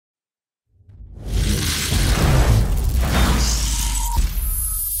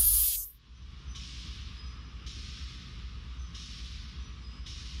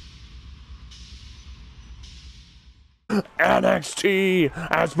NXT.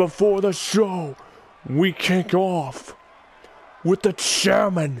 As before the show, we kick off with the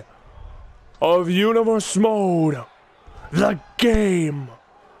chairman of Universe Mode, the game,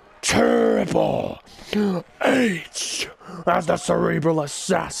 Triple H, as the cerebral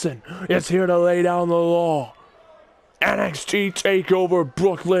assassin is here to lay down the law. NXT TakeOver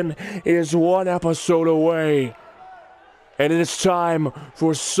Brooklyn is one episode away, and it is time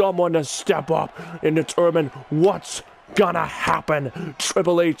for someone to step up and determine what's gonna happen.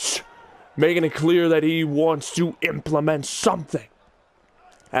 Triple H making it clear that he wants to implement something,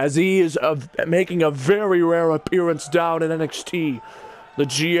 as he is making a very rare appearance down in NXT. The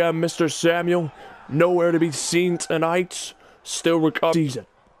GM, Mr. Samuel, nowhere to be seen tonight, still recovering season.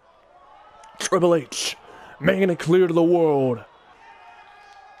 Triple H making it clear to the world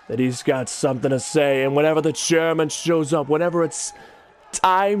that he's got something to say, and whenever the chairman shows up, whenever it's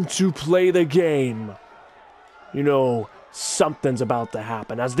time to play the game, you know something's about to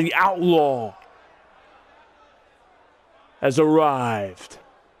happen, as the Outlaw has arrived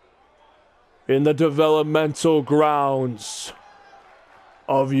in the developmental grounds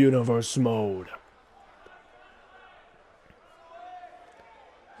of Universe Mode.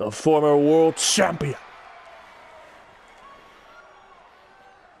 The former world champion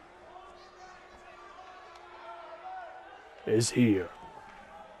is here.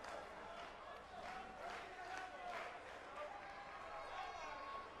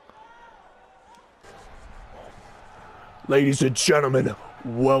 Ladies and gentlemen,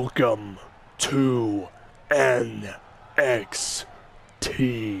 welcome to NXT.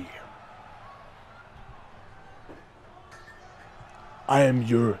 I am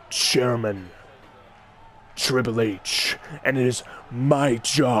your chairman, Triple H, and it is my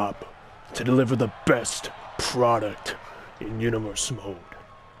job to deliver the best product in Universe Mode.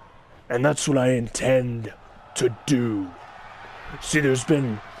 And that's what I intend to do. See, there's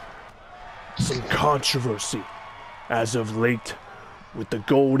been some controversy as of late with the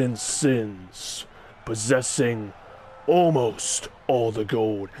Golden Sins possessing almost all the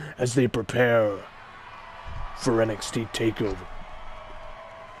gold as they prepare for NXT TakeOver.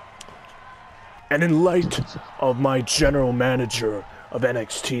 And in light of my general manager of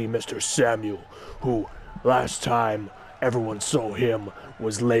NXT, Mr. Samuel, who last time everyone saw him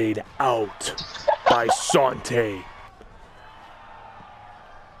was laid out by Sante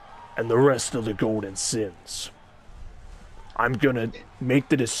and the rest of the Golden Sins, I'm gonna make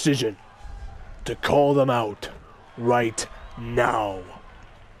the decision to call them out right now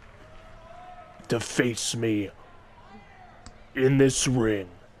to face me in this ring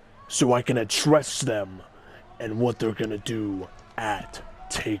so I can address them and what they're gonna do at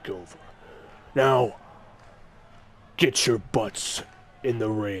TakeOver. Now, get your butts in the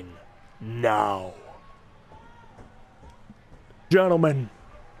ring now. Gentlemen,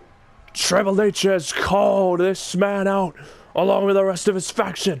 Triple H has called this man out along with the rest of his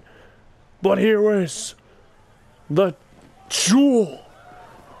faction. But here is the jewel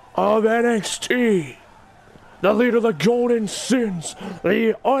of NXT, the leader of the Golden Sins,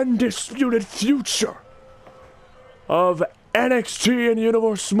 the undisputed future of NXT in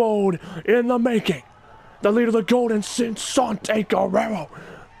Universe Mode in the making. The leader of the Golden Sins, Sante Guerrero,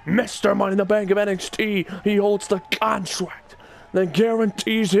 Mr. Money in the Bank of NXT. He holds the contract that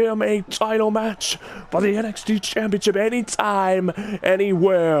guarantees him a title match for the NXT Championship anytime,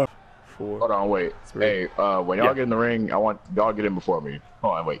 anywhere. Hold on, wait. 3. Hey, when y'all get in the ring, I want y'all get in before me.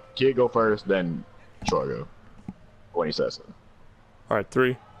 Hold on, wait. Kid go first, then Troy go. When he says it. Alright,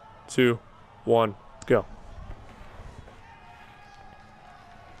 3, 2, 1, go.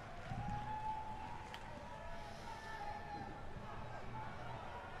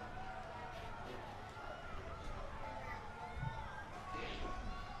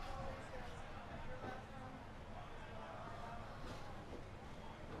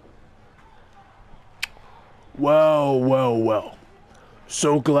 Well, well, well.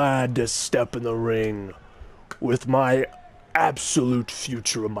 So glad to step in the ring with my absolute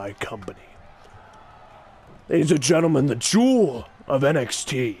future of my company. Ladies and gentlemen, the jewel of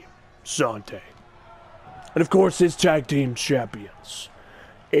NXT, Sante. And of course, his tag team champions,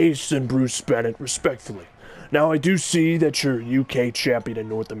 Ace and Bruce Bennett, respectfully. Now, I do see that your UK champion and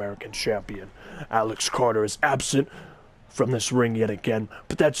North American champion, Alex Carter, is absent from this ring yet again,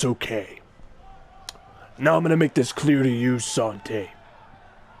 but that's okay. Now I'm gonna make this clear to you, Sante.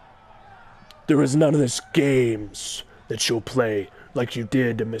 There is none of this games that you'll play like you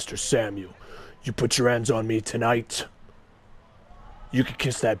did to Mr. Samuel. You put your hands on me tonight, you can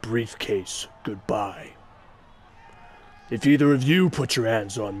kiss that briefcase goodbye. If either of you put your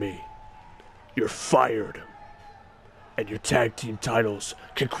hands on me, you're fired. and your tag team titles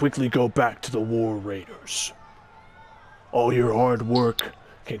can quickly go back to the War Raiders. All your hard work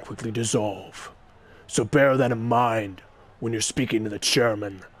can quickly dissolve. So bear that in mind when you're speaking to the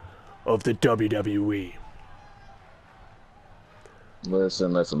chairman of the WWE.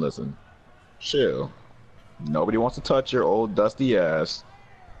 Listen. Chill. Nobody wants to touch your old dusty ass.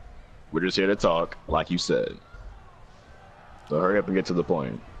 We're just here to talk, like you said. So hurry up and get to the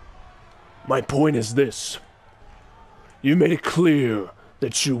point. My point is this. You made it clear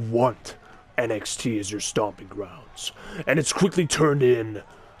that you want NXT as your stomping grounds, and it's quickly turned in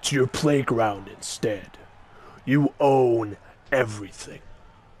to your playground instead. You own everything.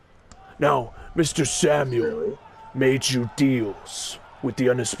 Now, Mr. Samuel made you deals with the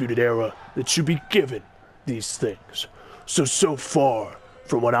Undisputed Era that you be given these things. So far,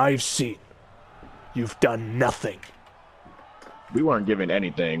 from what I've seen, you've done nothing. We weren't given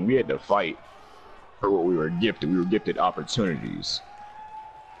anything. We had to fight for what we were gifted. We were gifted opportunities.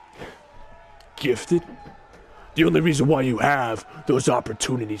 Gifted? The only reason why you have those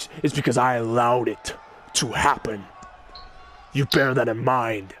opportunities is because I allowed it to happen. You bear that in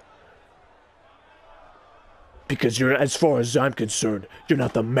mind. Because you're, as far as I'm concerned, you're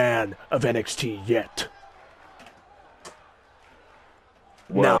not the man of NXT yet.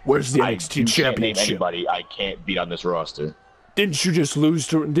 Well, now, where's the NXT championship? Can't name anybody I can't beat on this roster. Didn't you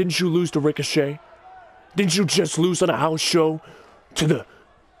lose to Ricochet? Didn't you just lose on a house show to the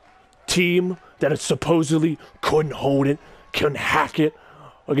team that supposedly couldn't hold it, couldn't hack it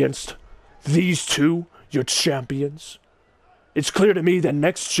against these two, your champions? It's clear to me that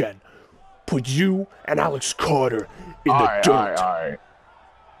Next Gen put you and Alex Carter in the dirt. All right.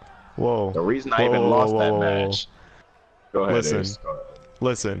 Whoa. The reason I even lost that match. Go ahead, Ace.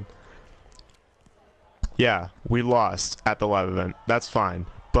 Listen. Yeah, we lost at the live event. That's fine.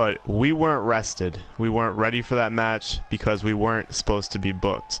 But we weren't rested. We weren't ready for that match because we weren't supposed to be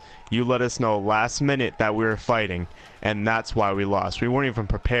booked. You let us know last minute that we were fighting, and that's why we lost. We weren't even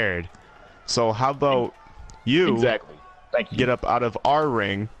prepared. So how about you Thank you. Get up out of our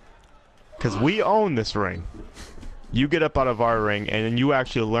ring, because we own this ring. You get up out of our ring, and then you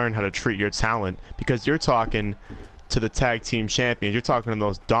actually learn how to treat your talent, because you're talking to the tag team champions. You're talking to the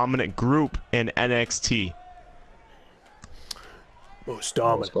most dominant group in NXT. Most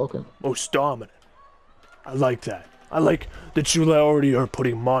dominant. Most dominant. I like that. I like that you already are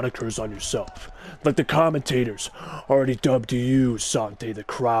putting monikers on yourself. Like the commentators already dubbed you Sante the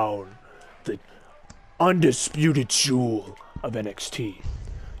Crown, the undisputed jewel of NXT.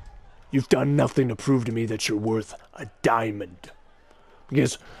 You've done nothing to prove to me that you're worth a diamond.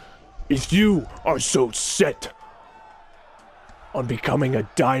 Because if you are so set on becoming a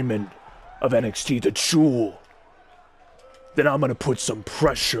diamond of NXT, the jewel, then I'm gonna put some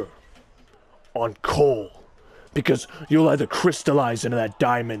pressure on Cole. Because you'll either crystallize into that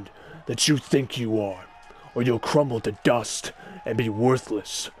diamond that you think you are, or you'll crumble to dust and be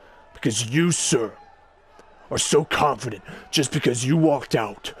worthless. Because you, sir, are so confident just because you walked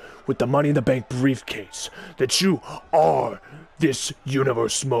out with the Money in the Bank briefcase that you are this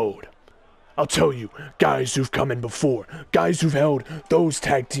universe mode. I'll tell you, guys who've come in before, guys who've held those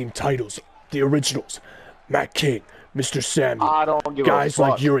tag team titles, the originals, Matt King, Mr. Samuel, I don't give guys a fuck.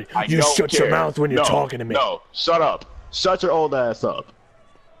 like Yuri, you shut your mouth when you're talking to me. No, shut up. Shut your old ass up.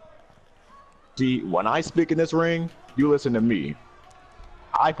 See, when I speak in this ring, you listen to me.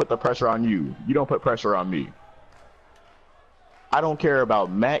 I put the pressure on you. You don't put pressure on me. I don't care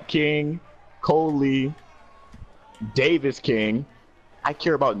about Matt King, Cole Lee, Davis King. I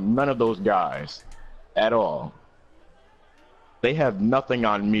care about none of those guys at all. They have nothing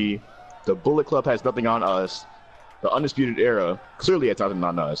on me. The Bullet Club has nothing on us. The Undisputed Era clearly has nothing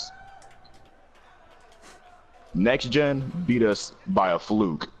on us. Next Gen beat us by a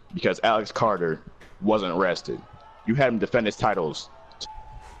fluke because Alex Carter wasn't rested. You had him defend his titles.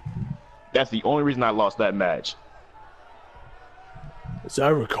 That's the only reason I lost that match. As I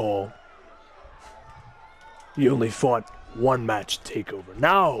recall, you only fought one match at TakeOver.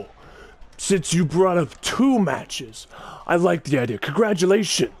 Now, since you brought up 2 matches, I like the idea.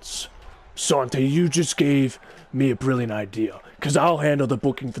 Congratulations, Sante. You just gave me a brilliant idea, because I'll handle the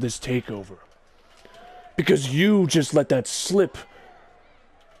booking for this TakeOver. Because you just let that slip.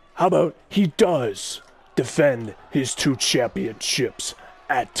 How about he does defend his 2 championships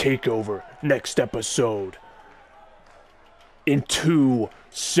at TakeOver next episode in 2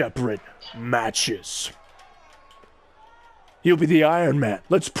 separate matches? He'll be the Iron Man.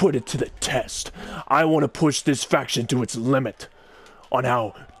 Let's put it to the test. I want to push this faction to its limit on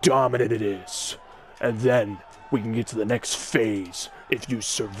how dominant it is. And then we can get to the next phase if you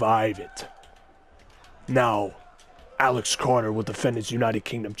survive it. Now, Alex Carter will defend his United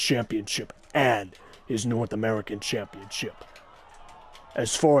Kingdom Championship and his North American Championship.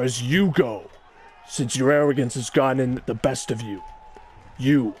 As far as you go, since your arrogance has gotten the best of you,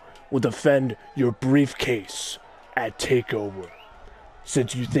 you will defend your briefcase at TakeOver.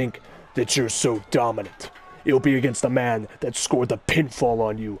 Since you think that you're so dominant, it'll be against the man that scored the pinfall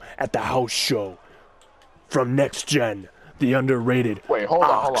on you at the house show. From Next Gen, the underrated Wait, hold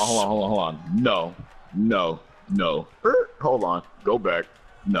Ox. on. No. Hold on. Go back.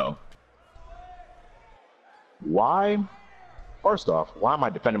 No. Why? First off, why am I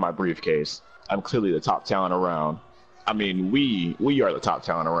defending my briefcase? I'm clearly the top talent around. I mean, we are the top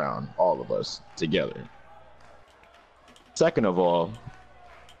talent around, all of us, together. Second of all,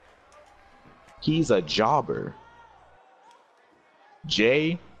 he's a jobber.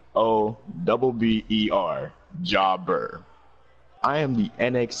 Jobber. Jobber. I am the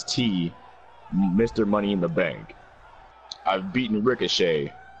NXT Mr. Money in the Bank. I've beaten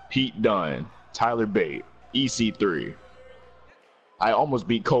Ricochet, Pete Dunne, Tyler Bate, EC3. I almost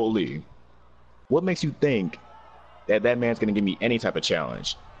beat Cole Lee. What makes you think that man's gonna give me any type of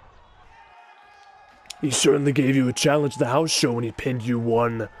challenge? He certainly gave you a challenge at the house show when he pinned you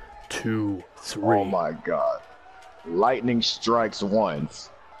 1, 2, 3. Oh my god. Lightning strikes once.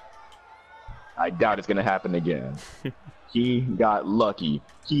 I doubt it's gonna happen again. He got lucky.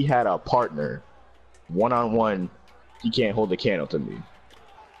 He had a partner. One-on-one, he can't hold a candle to me.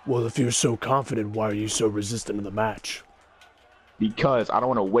 Well, if you're so confident, why are you so resistant to the match? Because I don't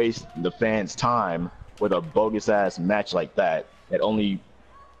want to waste the fans' time with a bogus-ass match like that that only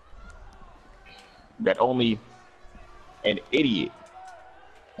an idiot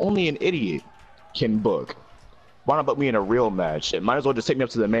can book. Why not put me in a real match? It might as well just take me up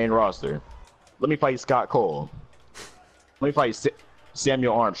to the main roster. Let me fight Scott Cole. Let me fight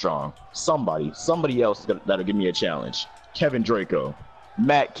Samuel Armstrong. Somebody else that'll give me a challenge. Kevin Draco,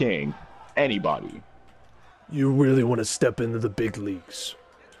 Matt King, anybody. You really want to step into the big leagues.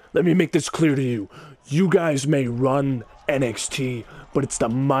 Let me make this clear to you. You guys may run NXT, but it's the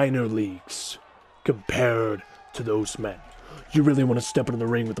minor leagues compared to those men. You really want to step into the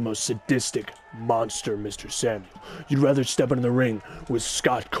ring with the most sadistic monster, Mr. Samuel. You'd rather step into the ring with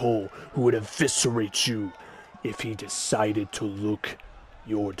Scott Cole, who would eviscerate you if he decided to look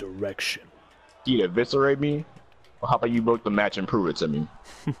your direction. He'd eviscerate me? Well, how about you book the match and prove it to me?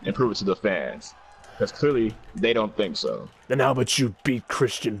 And prove it to the fans. Because clearly, they don't think so. Then how about you beat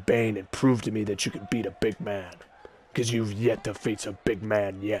Christian Bane and prove to me that you can beat a big man? Because you've yet to face a big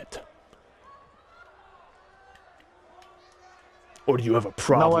man yet. Or do you have a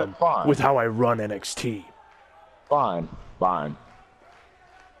problem with how I run NXT? Fine.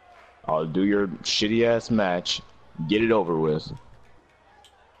 I'll do your shitty-ass match, get it over with.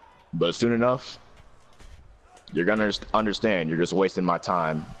 But soon enough, you're gonna understand you're just wasting my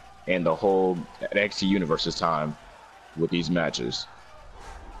time and the whole NXT universe's time with these matches.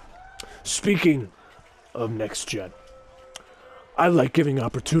 Speaking of Next Gen, I like giving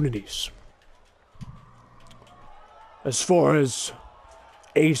opportunities. As far as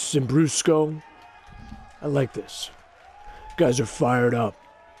Ace and Bruce go, I like this. You guys are fired up.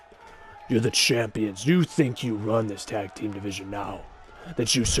 You're the champions. You think you run this tag team division now.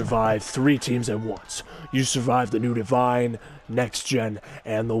 That you survived 3 teams at once. You survived the New Divine, Next Gen,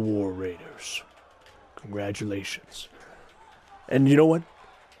 and the War Raiders. Congratulations. And you know what?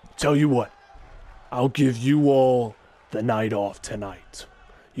 Tell you what. I'll give you all the night off tonight.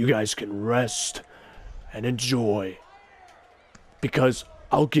 You guys can rest and enjoy. Because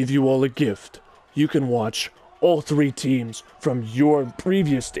I'll give you all a gift. You can watch all 3 teams from your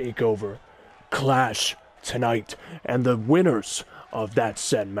previous takeover clash tonight. And the winners of that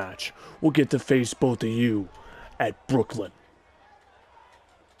said match will get to face both of you at Brooklyn.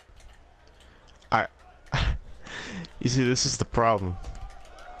 You see, this is the problem.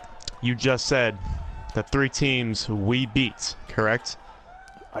 You just said the 3 teams we beat, correct?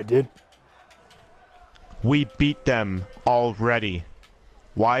 I did. We beat them already.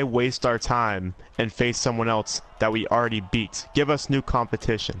 Why waste our time and face someone else that we already beat? Give us new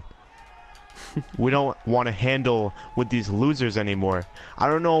competition. We don't want to handle with these losers anymore. I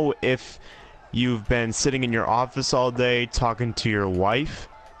don't know if you've been sitting in your office all day talking to your wife,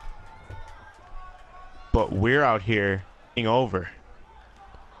 but we're out here getting over.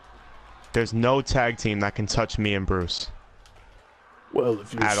 There's no tag team that can touch me and Bruce. Well,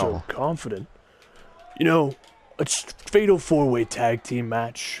 if you're so confident. You know, a fatal 4-way tag team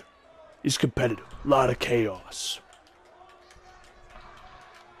match is competitive. A lot of chaos.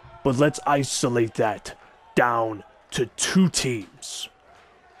 But let's isolate that down to 2 teams.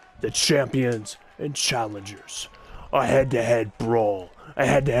 The champions and challengers a head-to-head brawl, a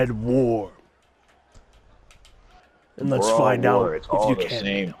head-to-head war. And let's find out it's if all you the can.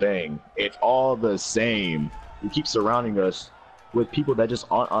 same thing. It's all the same. You keep surrounding us with people that just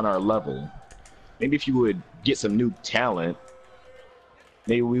aren't on our level. Maybe if you would get some new talent,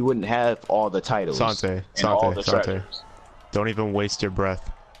 maybe we wouldn't have all the titles and all the treasures. Don't even waste your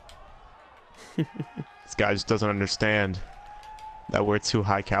breath. This guy just doesn't understand that we're too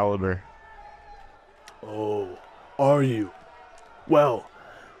high caliber. Oh, are you? Well,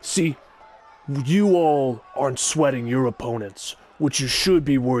 see, you all aren't sweating your opponents. What you should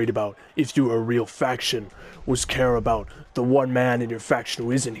be worried about, if you were a real faction, was care about the one man in your faction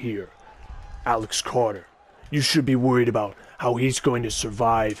who isn't here, Alex Carter. You should be worried about how he's going to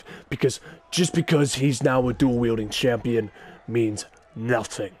survive, because just because he's now a dual-wielding champion means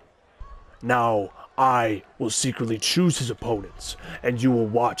nothing. Now, I will secretly choose his opponents, and you will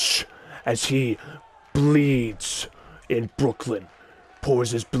watch as he bleeds in Brooklyn,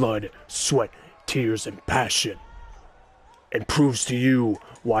 pours his blood, sweat, tears, and passion, and proves to you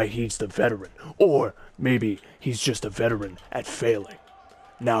why he's the veteran. Or maybe he's just a veteran at failing.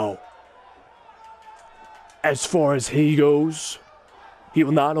 Now, as far as he goes, he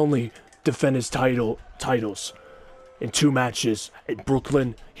will not only defend his titles in 2 matches in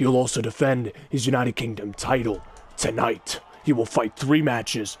Brooklyn, he'll also defend his United Kingdom title tonight. He will fight 3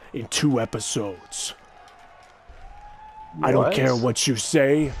 matches in 2 episodes. What? I don't care what you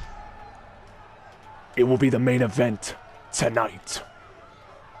say. It will be the main event tonight.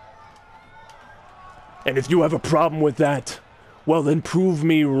 And if you have a problem with that, well then prove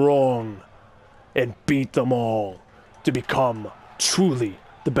me wrong and beat them all to become truly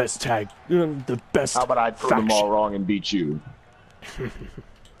the best the best. How about I prove them all wrong and beat you?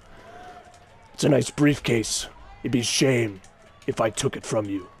 It's a nice briefcase. It'd be a shame if I took it from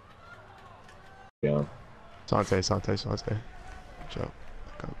you. Yeah. Sante. Chill.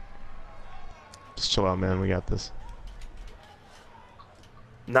 Just chill out, man. We got this.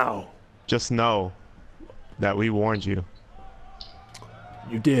 Now. Just know that we warned you.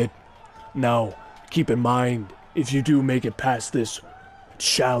 You did. Now, keep in mind, if you do make it past this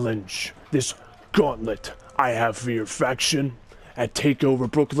challenge, this gauntlet I have for your faction at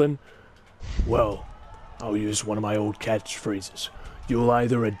TakeOver Brooklyn, well, I'll use one of my old catchphrases. You'll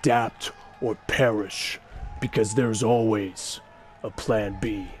either adapt or perish, because there's always a plan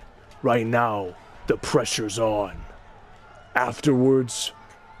B. Right now, the pressure's on. Afterwards,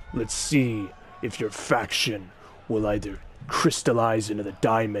 let's see if your faction will either crystallize into the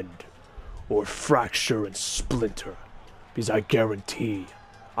diamond or fracture and splinter, because I guarantee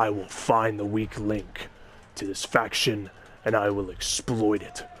I will find the weak link to this faction and I will exploit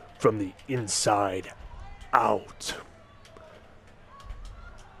it from the inside out.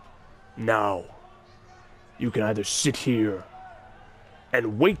 Now, you can either sit here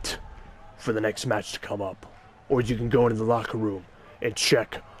and wait for the next match to come up, or you can go into the locker room and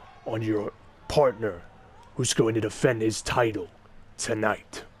check on your partner who's going to defend his title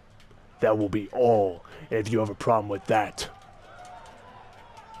tonight. That will be all, and if you have a problem with that,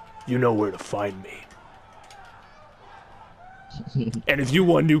 you know where to find me. And if you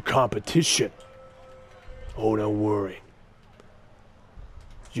want new competition, oh, don't worry.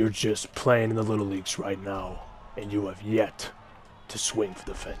 You're just playing in the little leagues right now, and you have yet to swing for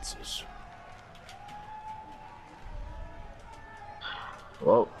the fences.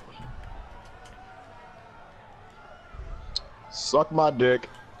 Well, suck my dick.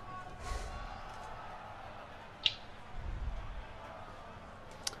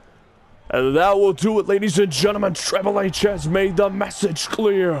 And that will do it, ladies and gentlemen. Triple H has made the message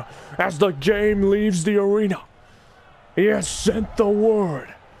clear as the game leaves the arena. He has sent the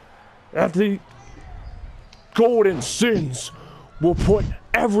word that the Golden Sins will put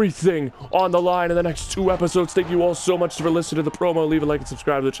everything on the line in the next 2 episodes. Thank you all so much for listening to the promo. Leave a like and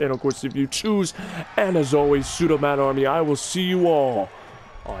subscribe to the channel, of course, if you choose. And as always, Pseudo Mad Army, I will see you all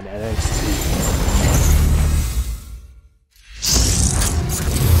on NXT.